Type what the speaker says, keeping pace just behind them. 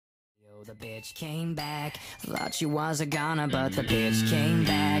The bitch came back, thought she was a goner, but the bitch came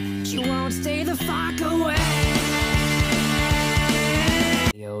back. She won't stay the fuck away.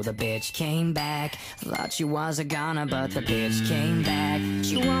 Yo, the bitch came back, thought she was a goner, but the bitch came back.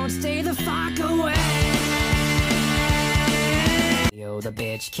 She won't stay the fuck away. Yo, the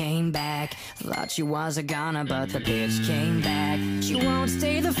bitch came back, thought she was a goner, but the bitch came back. She won't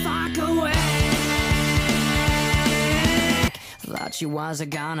stay the fuck away. Thought she was a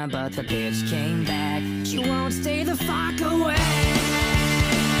goner, but the bitch came back. She won't stay the fuck away.